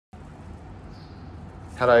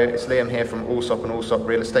Hello, it's Liam here from Allsop and Allsop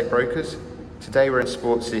Real Estate Brokers. Today we're in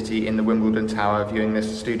Sports City in the Wimbledon Tower viewing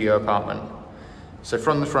this studio apartment. So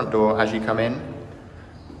from the front door as you come in,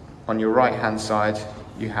 on your right hand side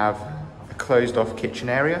you have a closed off kitchen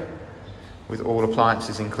area with all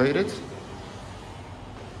appliances included.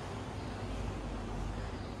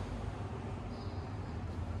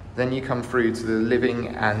 Then you come through to the living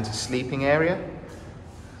and sleeping area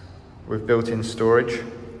with built-in storage.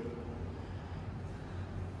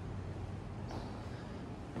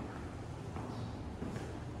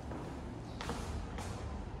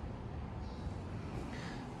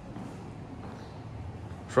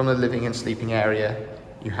 From the living and sleeping area,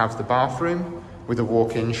 you have the bathroom with a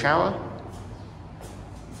walk-in shower.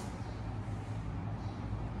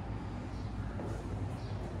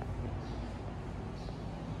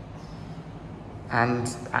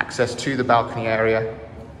 And access to the balcony area,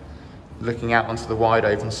 looking out onto the wide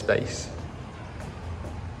open space.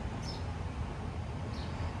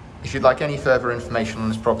 If you'd like any further information on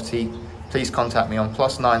this property, please contact me on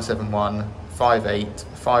 +971 58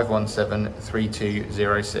 517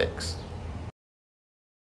 3206.